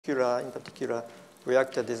in particular,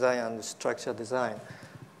 reactor design and structure design.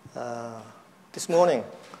 This morning,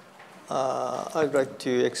 I'd like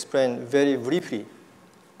to explain very briefly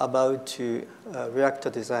about reactor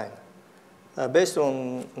design. Based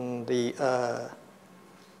on the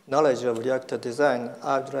knowledge of reactor design,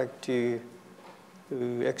 I'd like to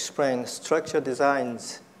explain structure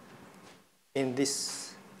designs in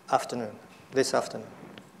this afternoon.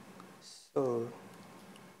 So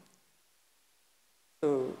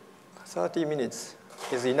 30 minutes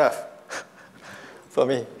is enough for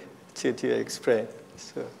me to explain.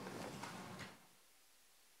 So,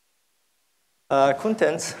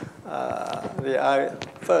 contents,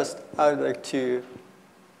 first I would like to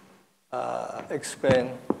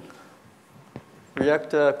explain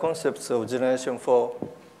reactor concepts of generation 4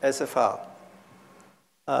 SFR.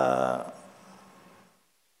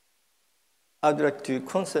 I'd like to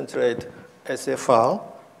concentrate SFR,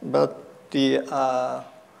 but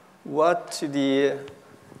what the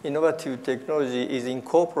innovative technology is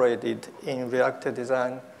incorporated in reactor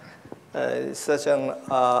design, such an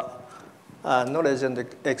knowledge and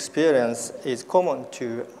experience is common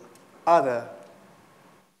to other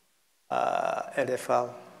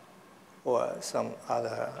LFR or some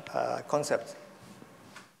other concepts.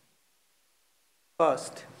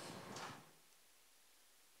 First,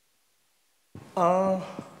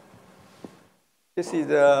 this is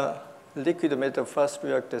the liquid metal fast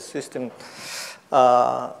reactor system.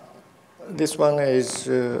 This one is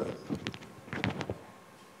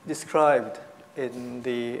described in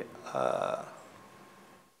the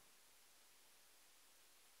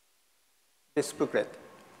this booklet.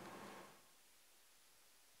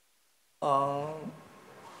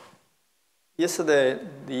 Yesterday,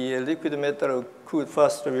 the liquid metal cooled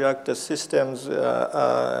fast reactor systems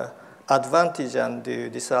advantage and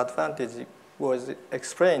disadvantage was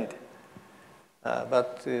explained.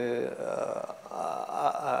 But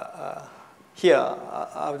here,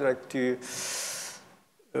 I would like to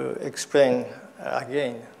explain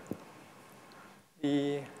again.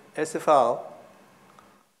 The SFR,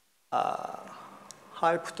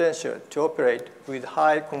 high potential to operate with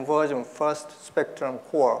high conversion fast spectrum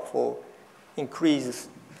core for increased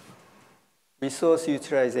resource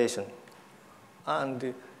utilization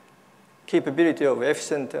and capability of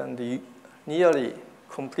efficient and nearly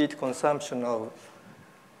complete consumption of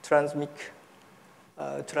transuranic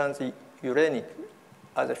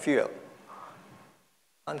as a fuel,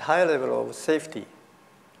 and high level of safety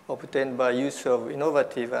obtained by use of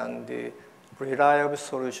innovative and reliable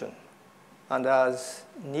solution, and as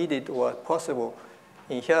needed or possible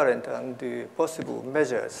inherent and possible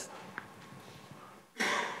measures.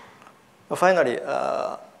 Finally,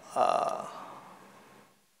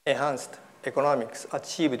 enhanced economics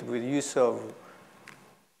achieved with use of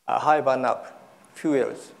high burn-up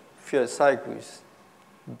fuels, fuel cycles,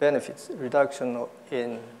 benefits, reduction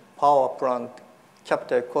in power plant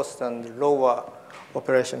capital cost, and lower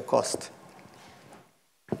operation cost.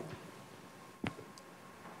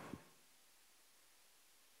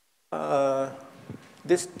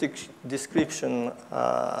 This description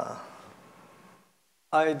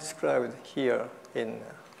I described here in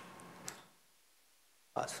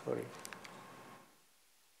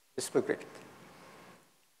this booklet.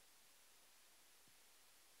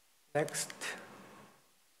 Next,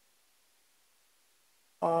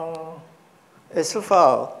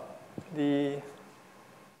 SFR, the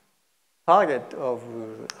target of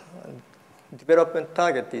development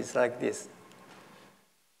target is like this.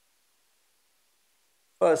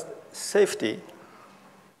 First, safety,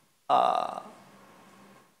 to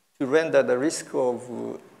render the risk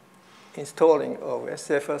of installing of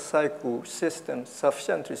SFR cycle system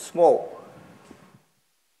sufficiently small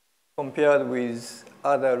compared with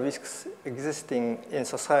other risks existing in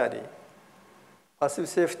society. Passive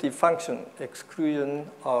safety function,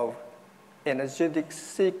 exclusion of energetic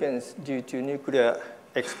sequence due to nuclear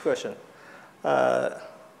explosion.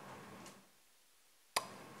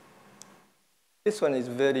 This one is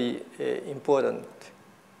very important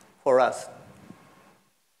for us.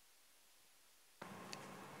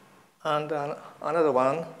 And another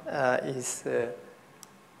one is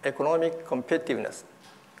economic competitiveness.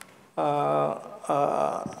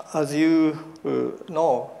 As you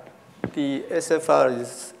know, the SFR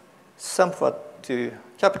is somewhat,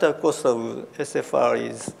 capital cost of SFR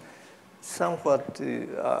is somewhat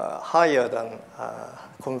higher than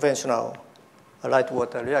conventional light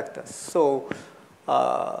water reactors. So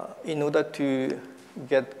in order to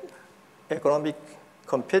get economic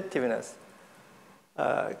competitiveness,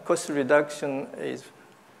 cost reduction is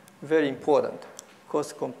very important.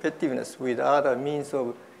 Cost competitiveness with other means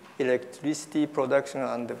of electricity production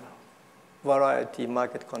and variety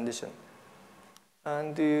market condition,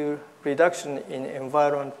 and the reduction in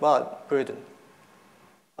environmental burden,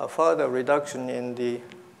 a further reduction in the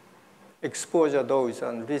exposure dose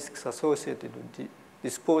and risks associated with the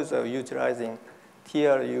disposal utilizing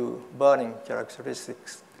TRU burning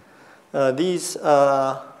characteristics. These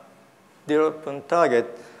development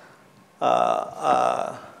targets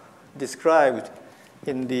are described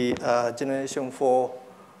in the Generation 4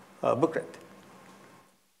 booklet.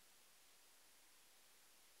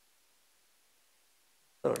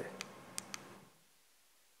 Sorry.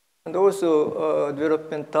 And also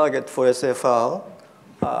development target for SFR,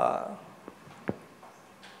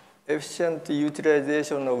 efficient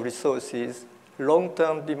utilization of resources,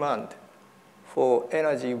 long-term demand for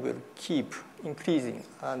energy will keep increasing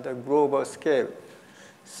on a global scale.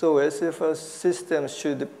 So SFR system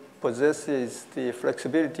should possess the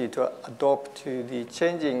flexibility to adapt to the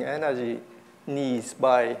changing energy needs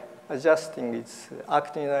by adjusting its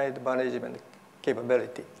actinide management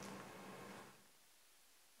capability.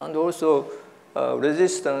 And also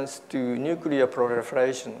resistance to nuclear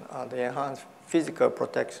proliferation and enhanced physical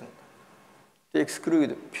protection to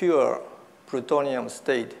exclude pure plutonium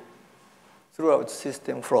state throughout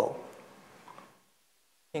system flow.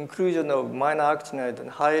 Inclusion of minor actinide and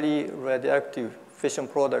highly radioactive fission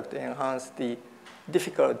product enhance the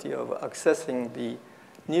difficulty of accessing the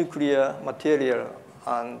nuclear material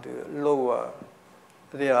and lower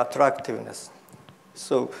their attractiveness.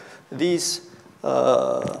 So these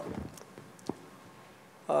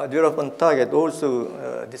development target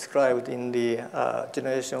also described in the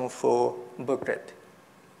Generation 4 booklet.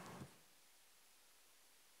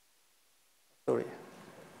 Sorry.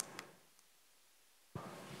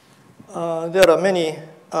 There are many,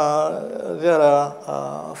 there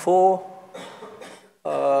are 4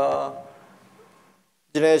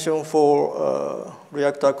 Generation 4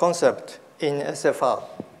 reactor concept in SFR.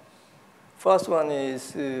 First one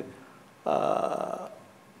is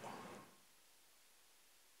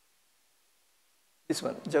this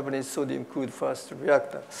one, Japanese sodium cooled fast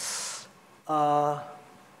reactor.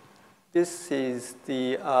 This is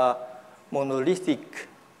the monolithic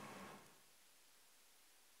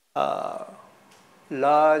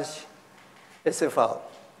large SFR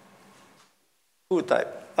full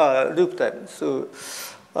type, loop type. So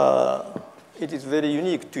it is very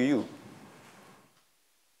unique to you.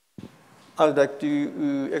 I would like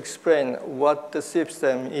to explain what the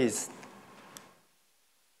system is.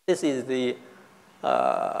 This is the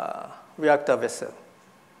reactor vessel.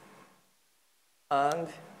 And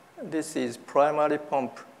this is primary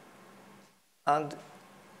pump and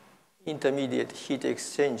intermediate heat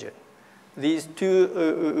exchanger. These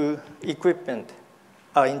two equipment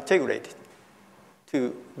are integrated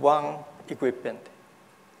to one equipment.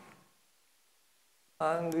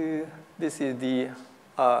 And this is the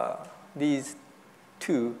these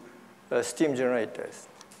two steam generators.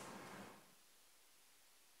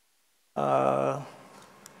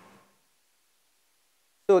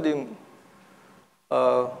 Sodium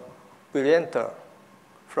will enter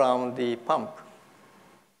from the pump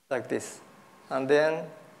like this, and then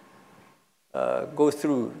go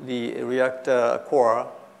through the reactor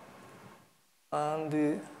core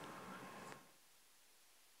and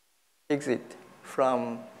exit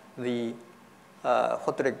from the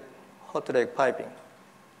hot leg piping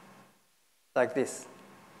like this.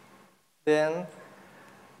 Then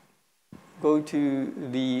go to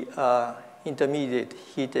the intermediate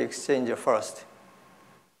heat exchanger first,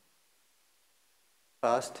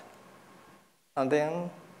 and then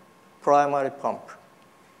primary pump.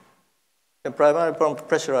 The primary pump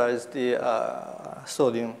pressurize the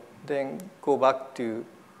sodium, then go back to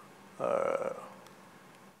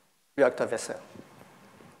reactor vessel,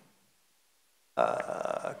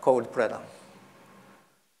 cold bladder.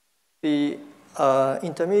 The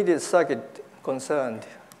intermediate circuit concerned,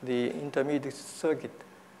 the intermediate circuit,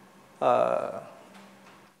 there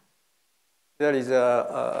is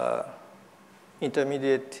a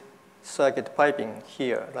intermediate circuit piping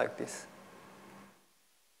here like this.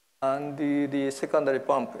 And the secondary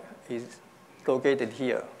pump is located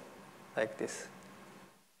here like this.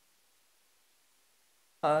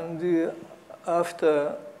 And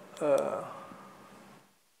after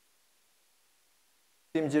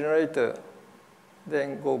steam generator,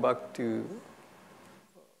 then go back to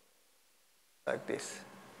like this.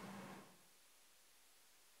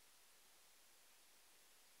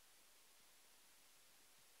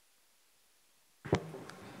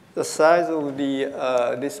 The size of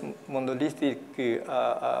the this monolithic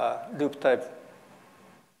loop type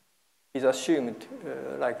is assumed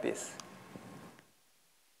like this.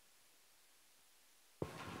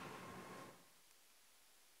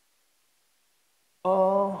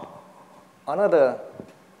 Another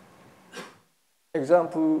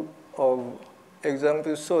example of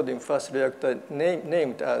example sodium fast reactor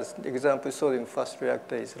named as example sodium fast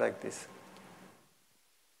reactor is like this.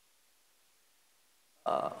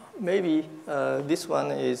 Maybe this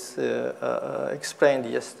one is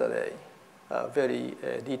explained yesterday, very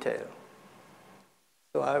detailed.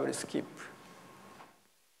 So I will skip.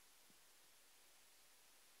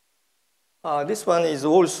 This one is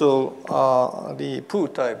also the pool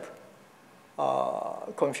type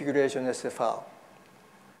configuration SFR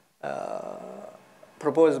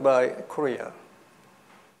proposed by Korea.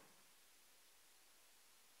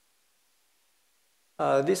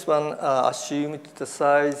 This one assumed the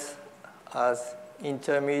size as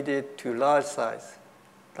intermediate to large size,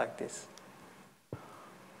 like this.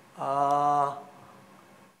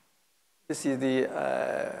 This is the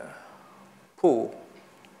pool,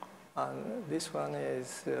 and this one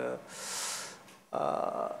is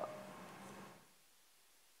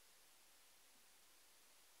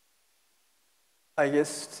I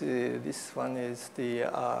guess this one is the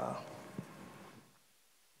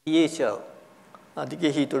DHL,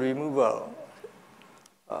 decay heat removal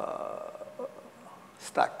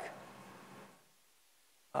stack,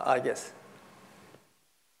 I guess.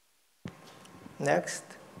 Next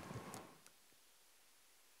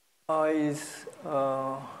is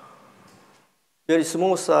very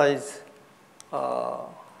small size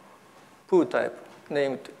pool type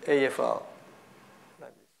named AFR,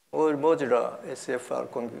 like this, or modular SFR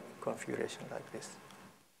configuration like this.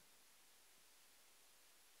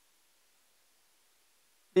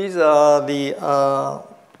 These are the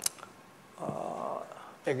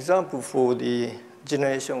example for the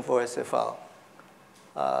generation for SFR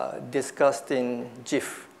discussed in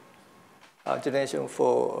GIF, generation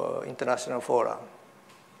for international forum.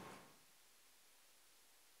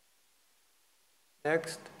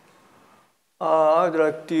 Next, I would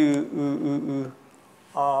like to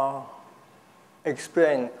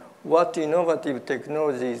explain what innovative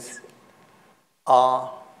technologies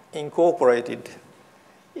are incorporated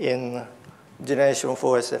in generation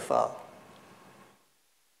for SFR.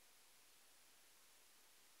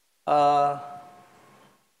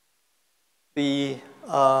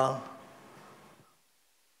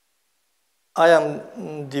 I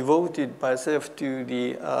am devoted myself to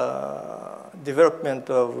the development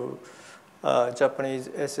of Japanese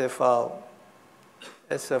SFR.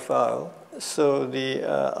 So I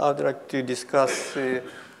would like to discuss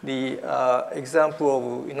the example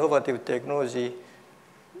of innovative technology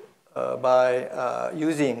by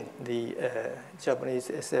using the Japanese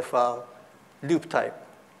SFR loop type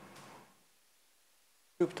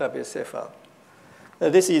SFR.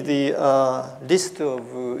 This is the list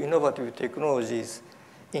of innovative technologies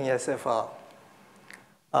in SFR,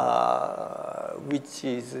 which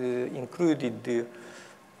is included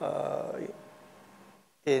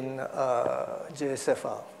in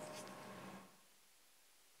JSFR.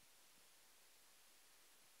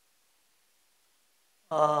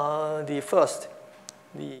 The first,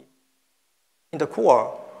 in the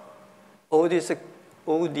core, ODS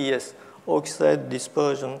oxide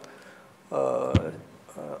dispersion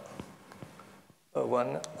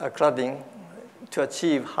cladding to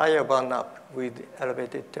achieve higher burn-up with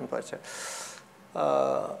elevated temperature.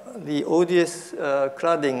 The ODS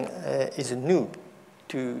cladding is new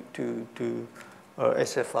to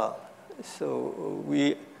SFR. So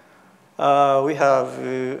we have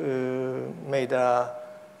made a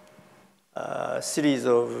series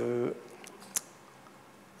of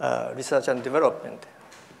research and development,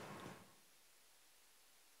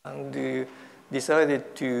 and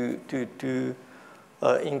decided to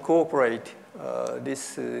incorporate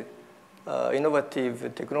this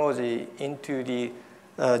innovative technology into the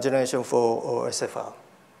generation for SFR.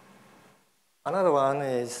 Another one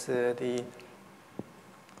is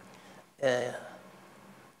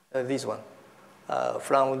this one,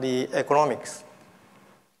 from the economics.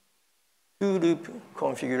 Two-loop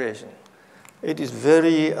configuration. It is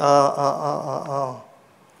very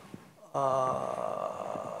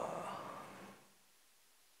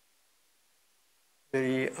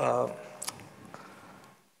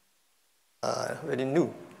very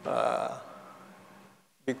new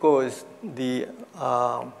because the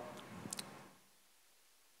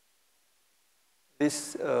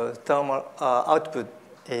this thermal output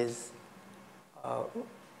is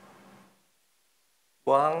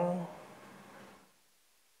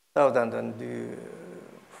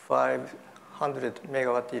 1,500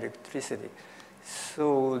 megawatt electricity.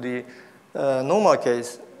 So the normal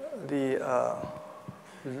case, the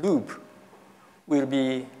loop will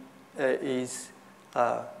be is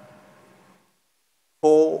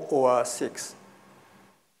 4 or 6.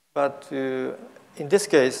 But in this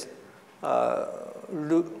case,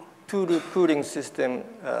 two-loop cooling system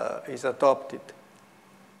is adopted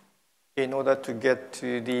in order to get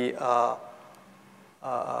to the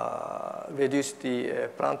reduce the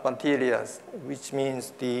plant materials, which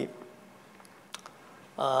means the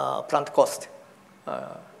plant cost,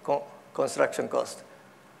 construction cost,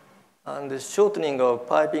 and the shortening of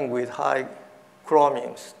piping with high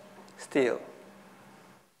chromium steel.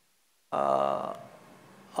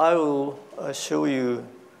 I will show you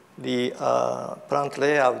the plant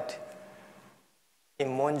layout in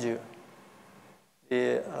Monju.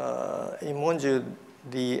 In Monju,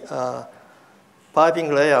 the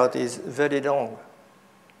piping layout is very long,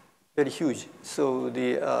 very huge. So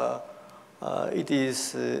it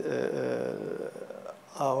is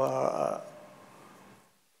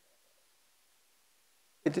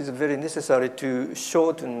it is very necessary to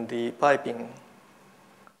shorten the piping.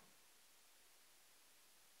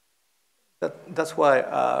 That's why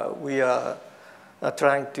we are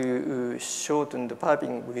trying to shorten the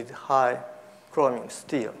piping with high chromium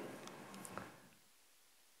steel.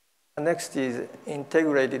 Next is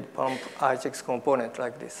integrated pump ICHIX component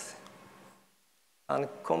like this, and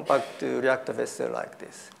compact reactor vessel like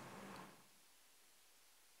this.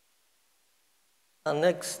 And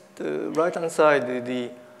next, right-hand side,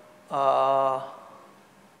 the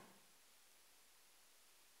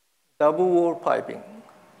double wall piping.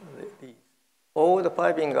 All the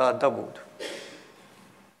piping are doubled.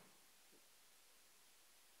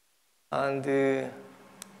 And the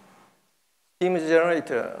steam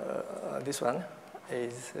generator, this one,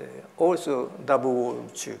 is also double wall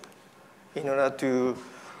tube in order to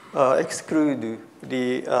exclude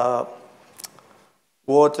the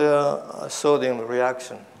water-sodium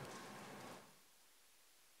reaction.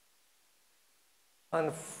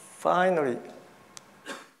 And finally,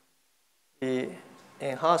 the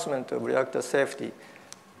enhancement of reactor safety.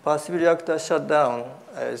 Passive reactor shutdown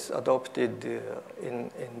is adopted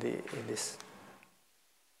in this.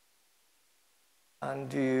 And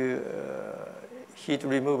the heat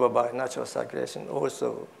removal by natural circulation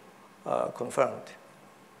also confirmed.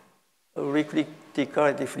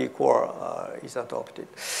 Criticality-free core is adopted.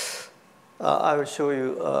 I will show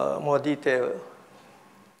you more detail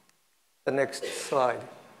the next slide.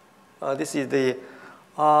 This is the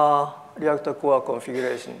reactor core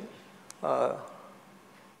configuration.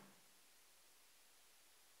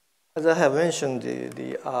 As I have mentioned,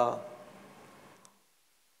 the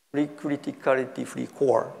criticality-free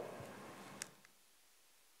core.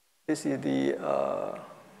 This is the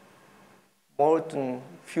molten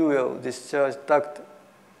fuel discharge duct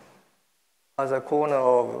as a corner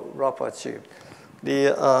of wrapper tube.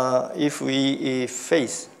 If we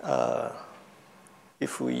face,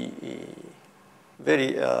 if we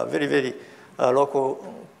very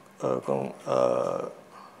local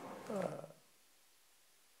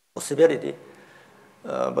possibility,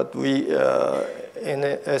 but we in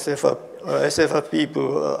SFR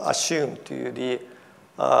people assume to the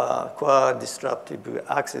core disruptive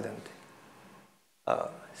accident.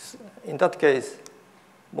 In that case,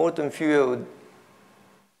 molten fuel,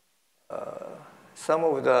 some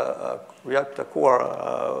of the reactor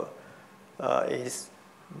core is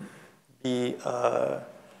be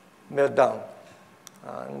melt down,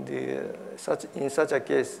 and in such a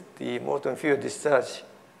case, the molten fuel discharge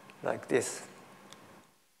like this,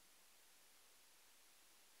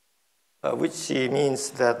 which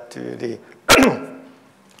means that the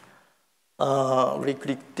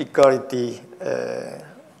criticality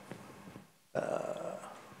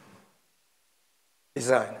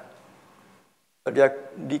design,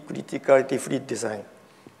 criticality-free design.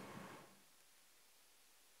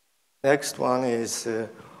 Next one is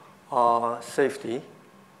safety.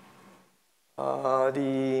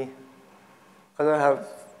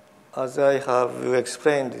 As I have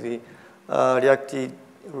explained, the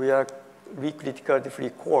criticality-free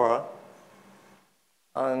core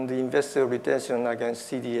and the investor retention against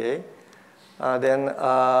CDA. Then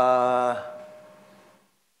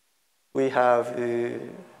we have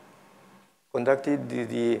conducted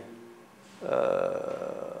the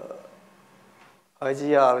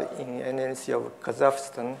IGR in NNC of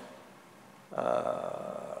Kazakhstan.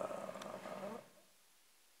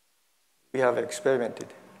 We have experimented.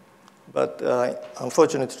 But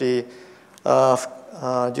unfortunately, due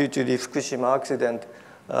to the Fukushima accident,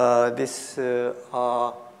 this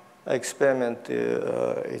experiment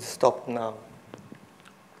is stopped now.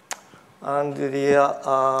 And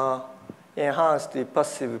the enhanced the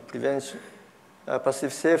passive prevention,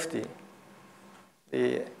 passive safety,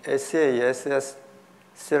 the SA, SS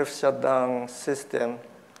self-shutdown system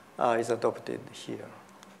is adopted here.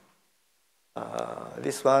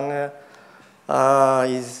 This one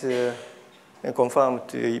is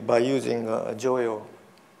confirmed by using JOYO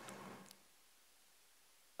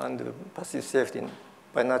and passive safety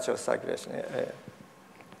by natural circulation.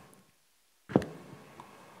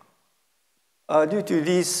 Due to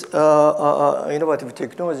this innovative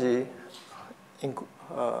technology,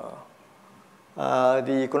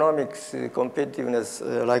 the economics competitiveness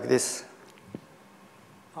like this,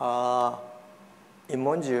 in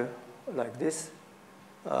module like this,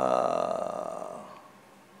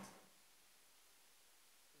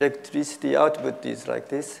 electricity output is like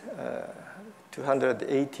this,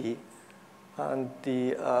 280, and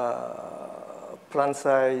the plant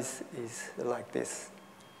size is like this.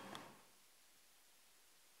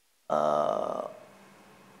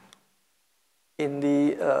 In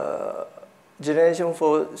the generation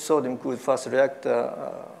 4 sodium-cooled fast reactor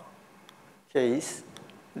case,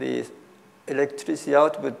 the electricity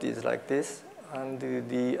output is like this, and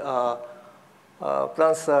the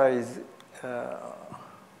plant size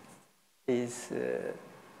is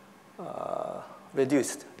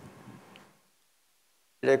reduced.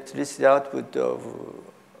 Electricity output of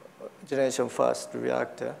generation fast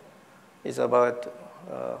reactor is about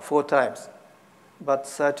 4 times, but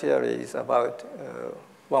tertiary is about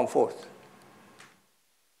 1/4.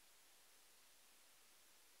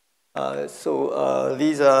 So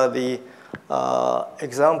these are the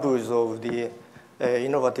examples of the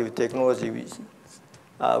innovative technology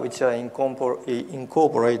which are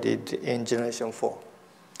incorporated in generation 4.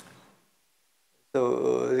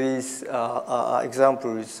 So these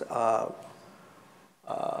examples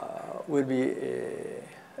will be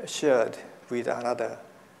shared with another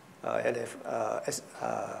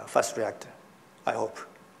fast reactor, I hope.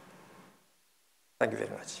 Thank you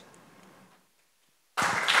very much.